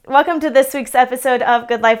Welcome to this week's episode of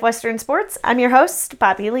Good Life Western Sports. I'm your host,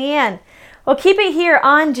 Bobby Leanne. We'll keep it here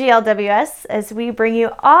on GLWS as we bring you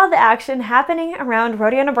all the action happening around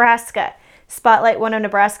Rodeo, Nebraska. Spotlight one of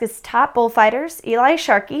Nebraska's top bullfighters, Eli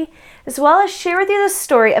Sharkey, as well as share with you the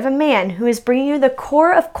story of a man who is bringing you the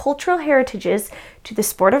core of cultural heritages to the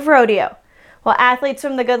sport of rodeo. Well, athletes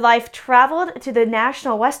from the Good Life traveled to the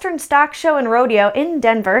National Western Stock Show and Rodeo in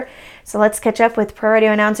Denver. So let's catch up with Pro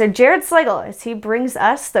Rodeo announcer Jared Slagle as he brings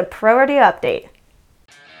us the Pro Rodeo update.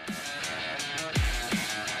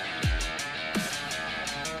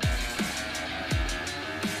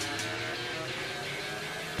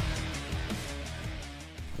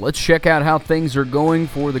 Let's check out how things are going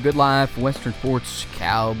for the Good Life Western Sports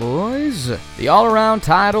Cowboys. The all-around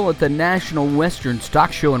title at the National Western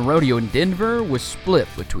Stock Show and Rodeo in Denver was split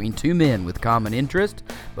between two men with common interest,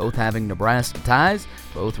 both having Nebraska ties,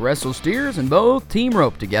 both wrestle steers, and both team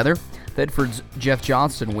rope together. Thedford's Jeff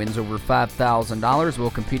Johnston wins over $5,000 while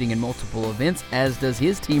competing in multiple events, as does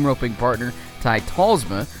his team roping partner, Ty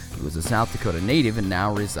Talsma, who is a South Dakota native and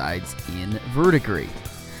now resides in Verdigris.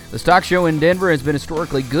 The stock show in Denver has been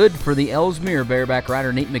historically good for the Ellesmere bareback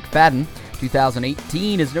rider Nate McFadden.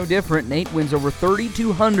 2018 is no different. Nate wins over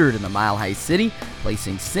 3,200 in the Mile High City,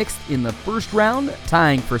 placing 6th in the first round,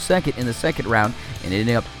 tying for second in the second round, and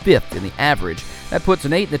ending up 5th in the average. That puts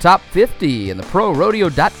Nate in the top 50 in the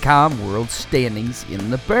ProRodeo.com world standings in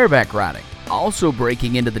the bareback riding. Also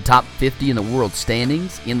breaking into the top 50 in the world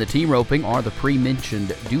standings in the team roping are the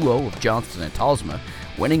pre-mentioned duo of Johnston and Talsma,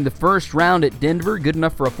 winning the first round at Denver, good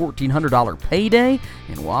enough for a $1,400 payday,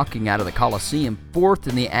 and walking out of the Coliseum 4th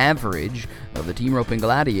in the average of the team roping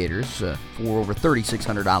gladiators for over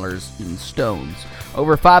 $3,600 in stones.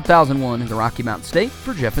 Over $5,001 in the Rocky Mountain State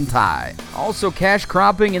for Jeff and Ty. Also cash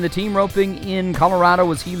cropping in the team roping in Colorado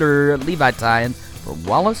was healer Levi Tyan from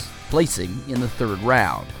Wallace, placing in the third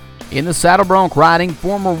round. In the saddle bronc riding,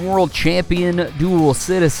 former world champion dual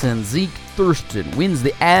citizen Zeke Thurston wins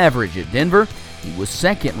the average at Denver. He was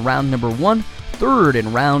second in round number 1, third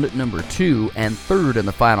in round number 2, and third in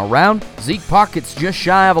the final round. Zeke pockets just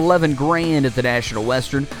shy of $11,000 at the National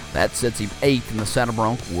Western. That sets him 8th in the saddle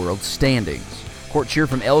bronc world standings. Court Cheer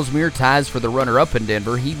from Ellesmere ties for the runner-up in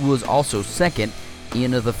Denver. He was also second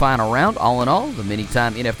in the final round. All in all, the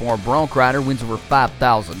many-time NFR bronc rider wins over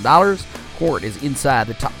 $5,000. Court is inside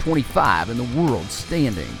the top 25 in the world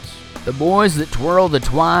standings. The boys that twirl the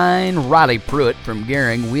twine, Riley Pruitt from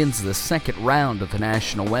Gering wins the second round of the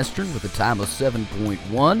National Western with a time of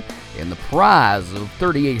 7.1 and the prize of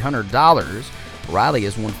 $3,800. Riley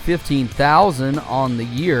has won $15,000 on the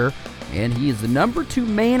year, and he is the number 2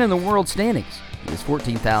 man in the world standings. He is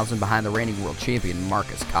 $14,000 behind the reigning world champion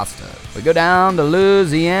Marcus Costa. We go down to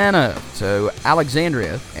Louisiana to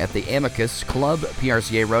Alexandria at the Amicus Club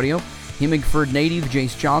PRCA Rodeo. Hemingford native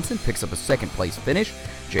Jace Johnson picks up a second-place finish.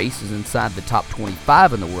 Jace is inside the top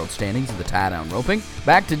 25 in the world standings of the tie-down roping.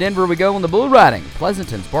 Back to Denver we go in the bull riding.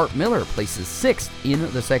 Pleasanton's Bart Miller places 6th in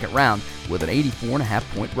the second round with an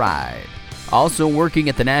 84.5-point ride. Also working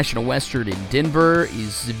at the National Western in Denver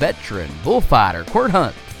is veteran bullfighter Court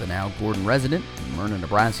Hunt. The now Gordon resident and Myrna,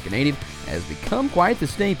 Nebraska native has become quite the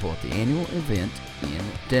staple at the annual event in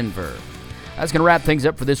Denver. That's going to wrap things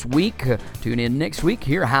up for this week. Tune in next week,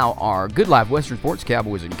 hear how our Good Life Western Sports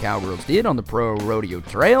Cowboys and Cowgirls did on the Pro Rodeo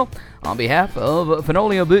Trail. On behalf of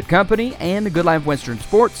Fenolio Boot Company and the Good Life Western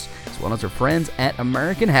Sports, as well as our friends at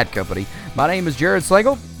American Hat Company, my name is Jared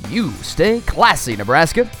Slagle. You stay classy,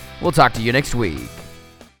 Nebraska. We'll talk to you next week.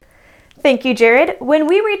 Thank you, Jared. When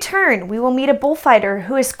we return, we will meet a bullfighter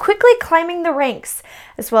who is quickly climbing the ranks,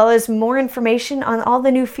 as well as more information on all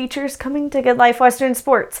the new features coming to Good Life Western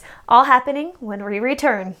Sports, all happening when we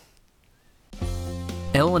return.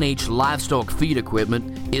 L&H Livestock Feed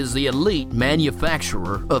Equipment is the elite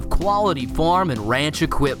manufacturer of quality farm and ranch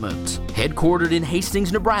equipment. Headquartered in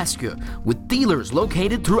Hastings, Nebraska, with dealers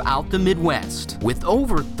located throughout the Midwest. With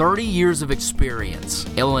over 30 years of experience,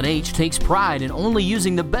 L&H takes pride in only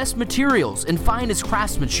using the best materials and finest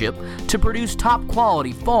craftsmanship to produce top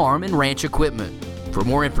quality farm and ranch equipment. For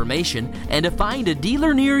more information and to find a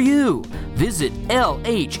dealer near you, visit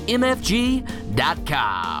lhmfg.com.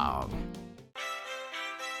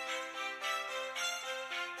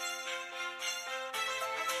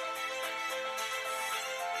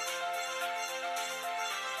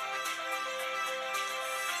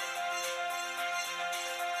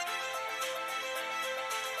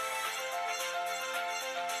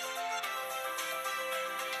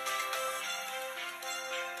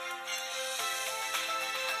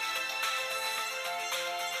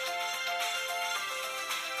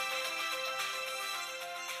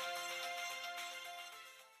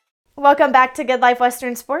 Welcome back to Good Life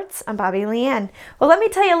Western Sports. I'm Bobby Leanne. Well, let me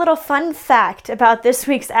tell you a little fun fact about this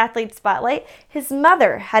week's Athlete Spotlight. His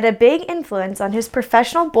mother had a big influence on his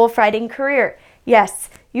professional bullfighting career. Yes,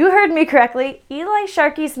 you heard me correctly. Eli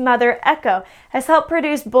Sharkey's mother, Echo, has helped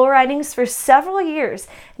produce bull ridings for several years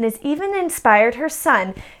and has even inspired her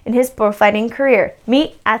son in his bullfighting career.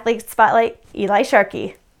 Meet Athlete Spotlight, Eli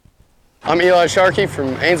Sharkey. I'm Eli Sharkey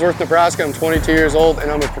from Ainsworth, Nebraska. I'm 22 years old and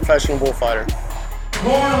I'm a professional bullfighter.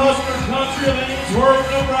 Cornhusker country of Ainsworth,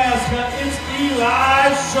 Nebraska, it's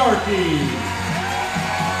Eli Sharkey.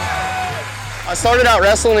 I started out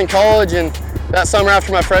wrestling in college, and that summer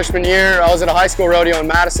after my freshman year, I was at a high school rodeo in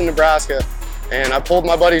Madison, Nebraska, and I pulled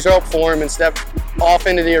my buddy's rope for him and stepped off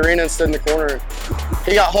into the arena and stood in the corner.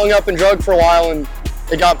 He got hung up and drugged for a while, and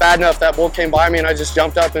it got bad enough that bull came by me, and I just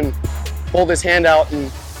jumped up and pulled his hand out. And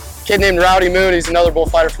a kid named Rowdy Moon, he's another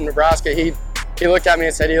bullfighter from Nebraska, he looked at me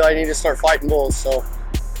and said, "Eli, you need to start fighting bulls." So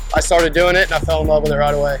I started doing it and I fell in love with it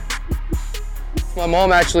right away. My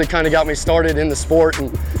mom actually kind of got me started in the sport, and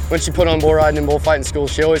when she put on bull riding and bullfighting school,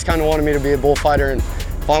 she always kind of wanted me to be a bullfighter, and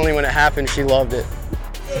finally when it happened, she loved it.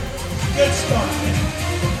 Good start.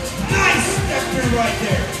 Nice step through right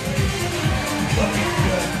there. Looking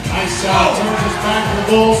good. Nice shot. Turns his back to the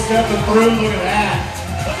bull, stepping through. Look at that.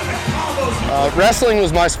 Look at the combos. Wrestling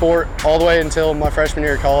was my sport all the way until my freshman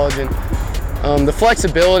year of college, and the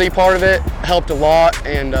flexibility part of it helped a lot,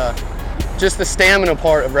 and just the stamina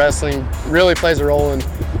part of wrestling really plays a role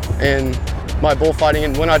in my bullfighting.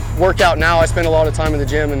 And when I work out now, I spend a lot of time in the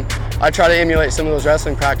gym, and I try to emulate some of those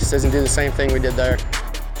wrestling practices and do the same thing we did there.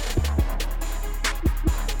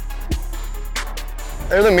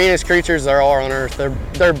 They're the meanest creatures there are on earth.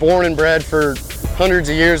 They're born and bred for hundreds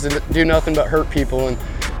of years to do nothing but hurt people, and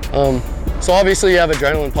so obviously you have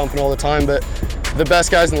adrenaline pumping all the time, but the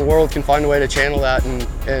best guys in the world can find a way to channel that and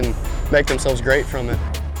make themselves great from it.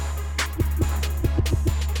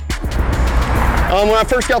 When I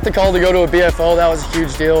first got the call to go to a BFO, that was a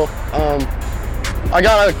huge deal. I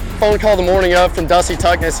got a phone call the morning of from Dusty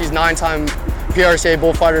Tuckness. He's 9-time PRCA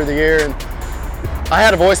Bullfighter of the Year, and I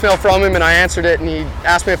had a voicemail from him and I answered it, and he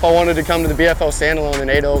asked me if I wanted to come to the BFO standalone in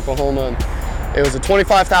Ada, Oklahoma. And it was a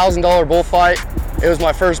 $25,000 bullfight. It was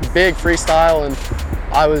my first big freestyle, and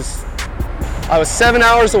I was 7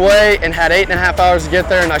 hours away and had 8.5 hours to get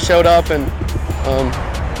there, and I showed up, and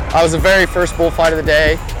I was the very first bullfight of the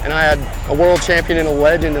day, and I had a world champion and a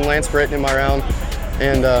legend in Lance Britton in my round,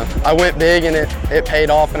 and I went big, and it paid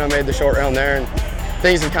off, and I made the short round there, and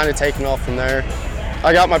things have kind of taken off from there.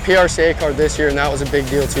 I got my PRCA card this year, and that was a big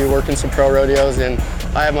deal too, working some pro rodeos, and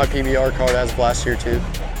I have my PBR card as of last year too.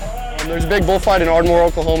 There's a big bullfight in Ardmore,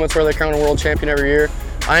 Oklahoma. It's where they crown a world champion every year.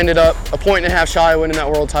 I ended up a 1.5 shy of winning that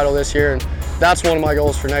world title this year, and that's one of my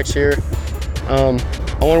goals for next year. I want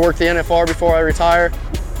to work the NFR before I retire,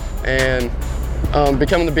 and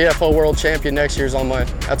becoming the BFO world champion next year is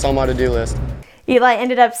that's on my to-do list. Eli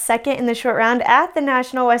ended up second in the short round at the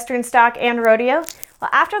National Western Stock and Rodeo. Well,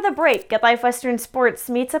 after the break, Good Life Western Sports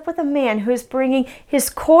meets up with a man who is bringing his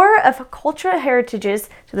core of cultural heritages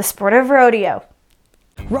to the sport of rodeo.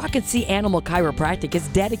 Rocket Sea Animal Chiropractic is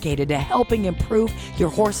dedicated to helping improve your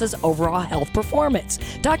horse's overall health performance.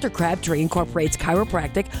 Dr. Crabtree incorporates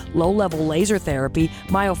chiropractic, low-level laser therapy,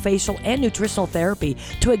 myofascial, and nutritional therapy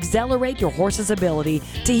to accelerate your horse's ability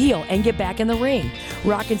to heal and get back in the ring.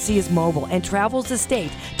 Rocket Sea is mobile and travels the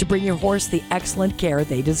state to bring your horse the excellent care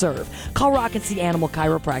they deserve. Call Rocket Sea Animal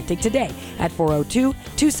Chiropractic today at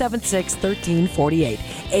 402-276-1348.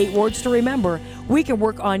 8 words to remember: we can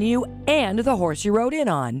work on you and the horse you rode in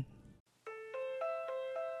on.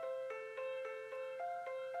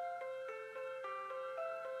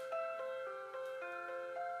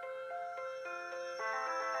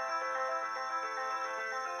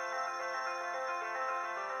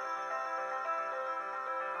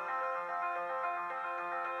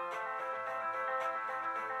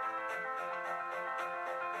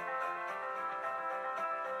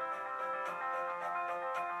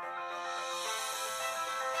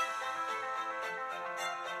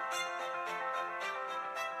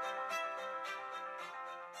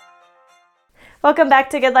 Welcome back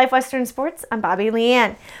to Good Life Western Sports. I'm Bobby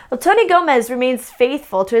Leanne. Well, Tony Gomez remains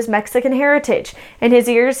faithful to his Mexican heritage. In his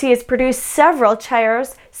years, he has produced several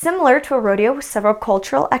chairos similar to a rodeo with several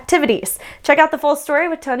cultural activities. Check out the full story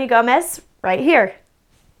with Tony Gomez right here.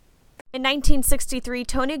 In 1963,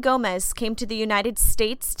 Tony Gomez came to the United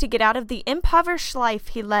States to get out of the impoverished life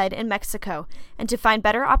he led in Mexico and to find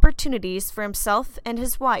better opportunities for himself and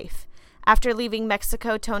his wife. After leaving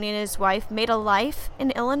Mexico, Tony and his wife made a life in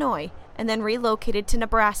Illinois and then relocated to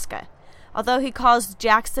Nebraska. Although he calls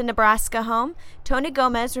Jackson, Nebraska home, Tony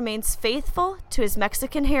Gomez remains faithful to his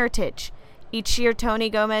Mexican heritage. Each year, Tony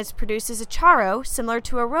Gomez produces a charro similar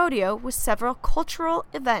to a rodeo with several cultural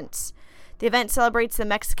events. The event celebrates the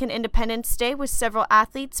Mexican Independence Day with several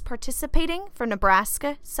athletes participating from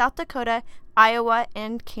Nebraska, South Dakota, Iowa,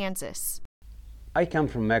 and Kansas. I come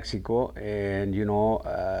from Mexico, and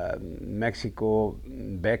Mexico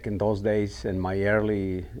back in those days, in my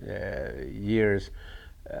early years,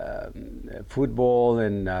 football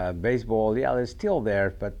and baseball, yeah, they're still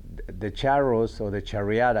there, but the charros or the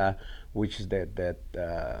charreada, which is the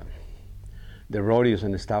rodeos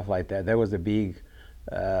and stuff like that, that was the big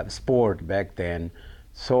sport back then.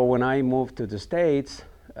 So when I moved to the States,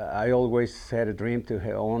 I always had a dream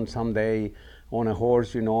to own someday on a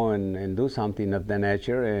horse, and do something of that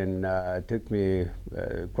nature, and it took me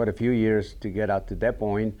quite a few years to get out to that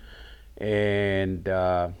point. And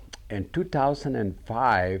in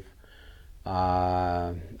 2005,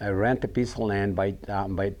 I rent a piece of land by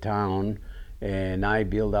town, and I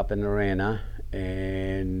build up an arena,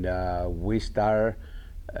 and we start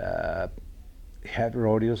have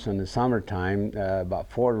rodeos in the summertime, about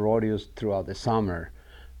 4 rodeos throughout the summer.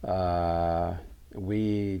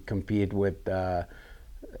 We compete with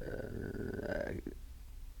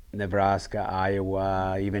Nebraska,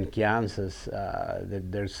 Iowa, even Kansas.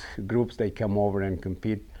 There's groups they come over and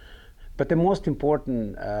compete. But the most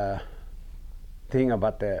important thing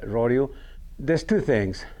about the rodeo, there's 2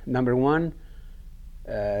 things. Number one,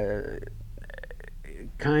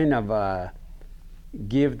 kind of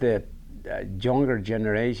give the younger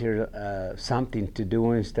generation something to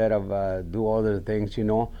do instead of do other things,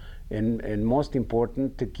 and most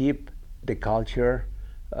important, to keep the culture,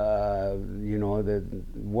 where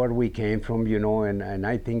we came from, and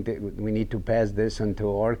I think that we need to pass this on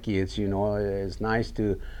to our kids. It's nice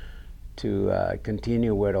to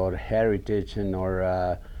continue with our heritage and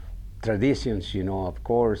our traditions, of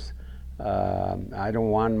course. I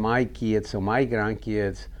don't want my kids or my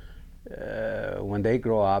grandkids when they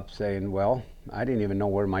grow up saying, well, I didn't even know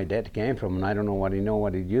where my dad came from, and I don't know what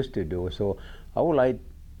he used to do. So I would like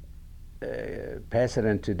pass it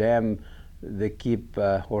on to them, they keep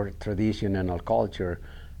our tradition and our culture.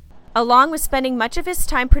 Along with spending much of his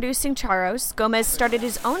time producing charros, Gomez started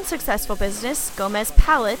his own successful business, Gomez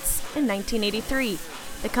Pallets, in 1983.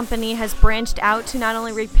 The company has branched out to not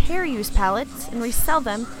only repair used pallets and resell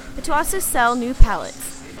them, but to also sell new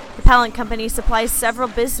pallets. The pallet company supplies several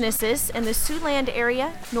businesses in the Siouxland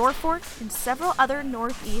area, Norfolk, and several other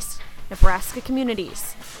northeast Nebraska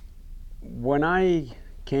communities. When I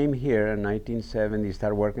came here in 1970,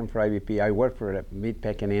 started working for IBP. I worked for the meat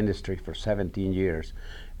packing industry for 17 years,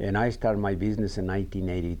 and I started my business in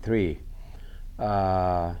 1983.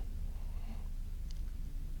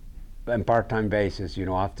 On part-time basis,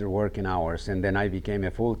 after working hours, and then I became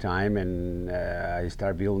a full-time, and I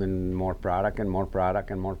started building more product and more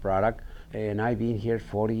product and more product, and I've been here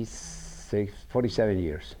 47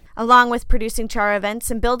 years. Along with producing charro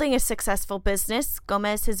events and building a successful business,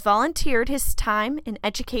 Gomez has volunteered his time in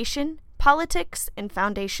education, politics, and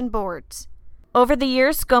foundation boards. Over the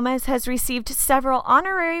years, Gomez has received several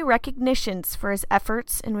honorary recognitions for his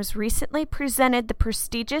efforts and was recently presented the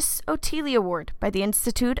prestigious Otili Award by the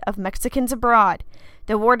Institute of Mexicans Abroad.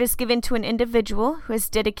 The award is given to an individual who has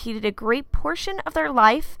dedicated a great portion of their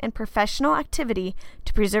life and professional activity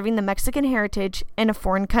to preserving the Mexican heritage in a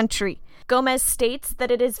foreign country. Gomez states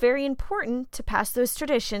that it is very important to pass those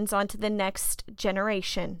traditions on to the next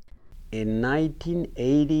generation. In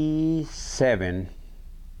 1987,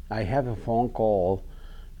 I have a phone call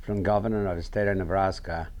from governor of the state of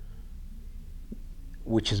Nebraska,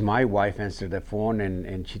 which is my wife answered the phone,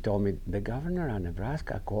 and she told me, the governor of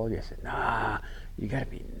Nebraska called you. I said, nah, you gotta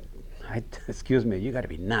be, you gotta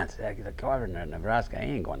be nuts. The governor of Nebraska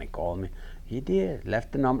ain't gonna call me. He did,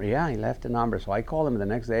 left the number. Yeah, he left the number. So I called him the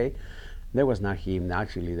next day. There was not him,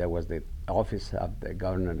 actually, there was the office of the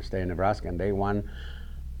governor of the state of Nebraska, and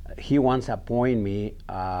he once appointed me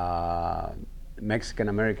Mexican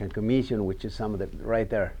American Commission, which is some of the, right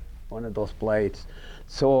there, one of those plates.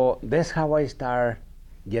 So that's how I started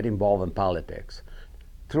getting involved in politics.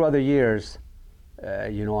 Throughout the years, I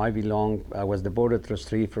was the board of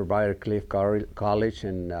trustee for Briarcliff College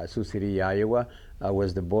in Sioux City, Iowa. I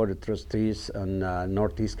was the board of trustees on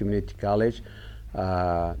Northeast Community College.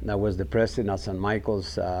 I was the president of St.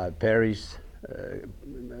 Michael's Parish,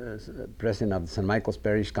 president of the St. Michael's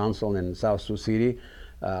Parish Council in South Sioux City,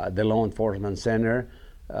 the Law Enforcement Center,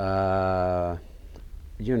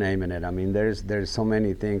 you name it. I mean, there's so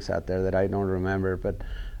many things out there that I don't remember, but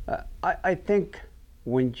I think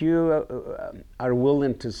when you are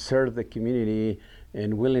willing to serve the community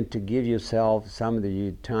and willing to give yourself some of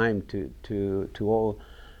the time to all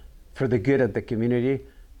for the good of the community,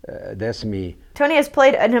 that's me. Tony has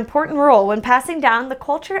played an important role when passing down the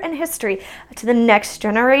culture and history to the next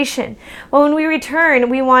generation. Well, when we return,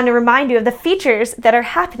 we want to remind you of the features that are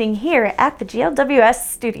happening here at the GLWS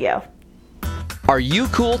studio. Are you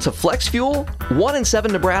cool to flex fuel? 1 in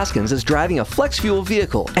 7 Nebraskans is driving a flex fuel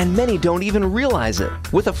vehicle, and many don't even realize it.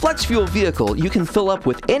 With a flex fuel vehicle, you can fill up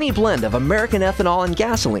with any blend of American ethanol and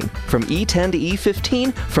gasoline, from E10 to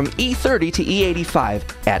E15, from E30 to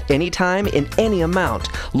E85, at any time in any amount.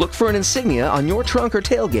 Look for an insignia on your trunk or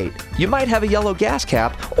tailgate. You might have a yellow gas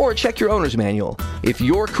cap, or check your owner's manual. If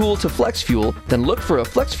you're cool to flex fuel, then look for a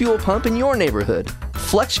flex fuel pump in your neighborhood.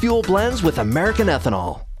 Flex fuel blends with American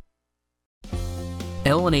ethanol.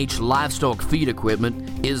 L&H Livestock Feed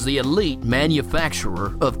Equipment is the elite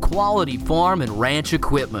manufacturer of quality farm and ranch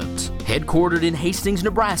equipment. Headquartered in Hastings,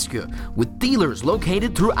 Nebraska, with dealers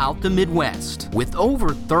located throughout the Midwest. With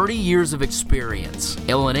over 30 years of experience,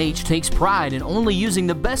 L&H takes pride in only using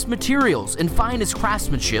the best materials and finest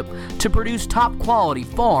craftsmanship to produce top quality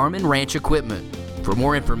farm and ranch equipment. For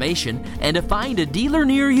more information and to find a dealer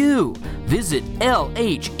near you, visit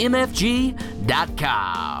lhmfg.com.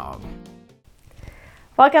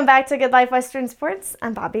 Welcome back to Good Life Western Sports.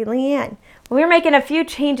 I'm Bobby Leanne. We're making a few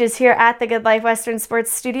changes here at the Good Life Western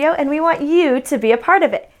Sports studio, and we want you to be a part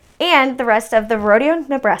of it and the rest of the Rodeo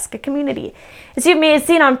Nebraska community. As you may have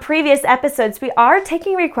seen on previous episodes, we are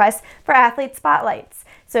taking requests for athlete spotlights.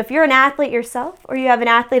 So if you're an athlete yourself, or you have an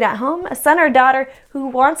athlete at home, a son or daughter who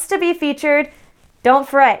wants to be featured, don't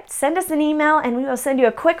fret. Send us an email and we will send you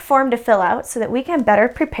a quick form to fill out so that we can better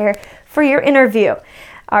prepare for your interview.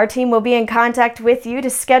 Our team will be in contact with you to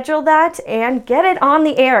schedule that and get it on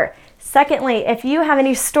the air. Secondly, if you have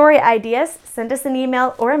any story ideas, send us an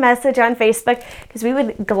email or a message on Facebook because we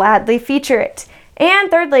would gladly feature it. And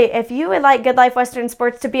thirdly, if you would like Good Life Western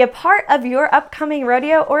Sports to be a part of your upcoming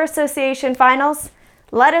rodeo or association finals,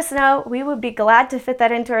 let us know. We would be glad to fit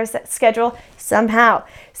that into our schedule somehow.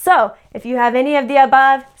 So if you have any of the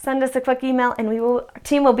above, send us a quick email and our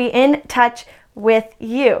team will be in touch with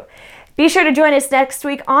you. Be sure to join us next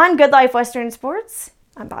week on Good Life Western Sports.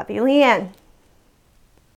 I'm Bobby Leanne.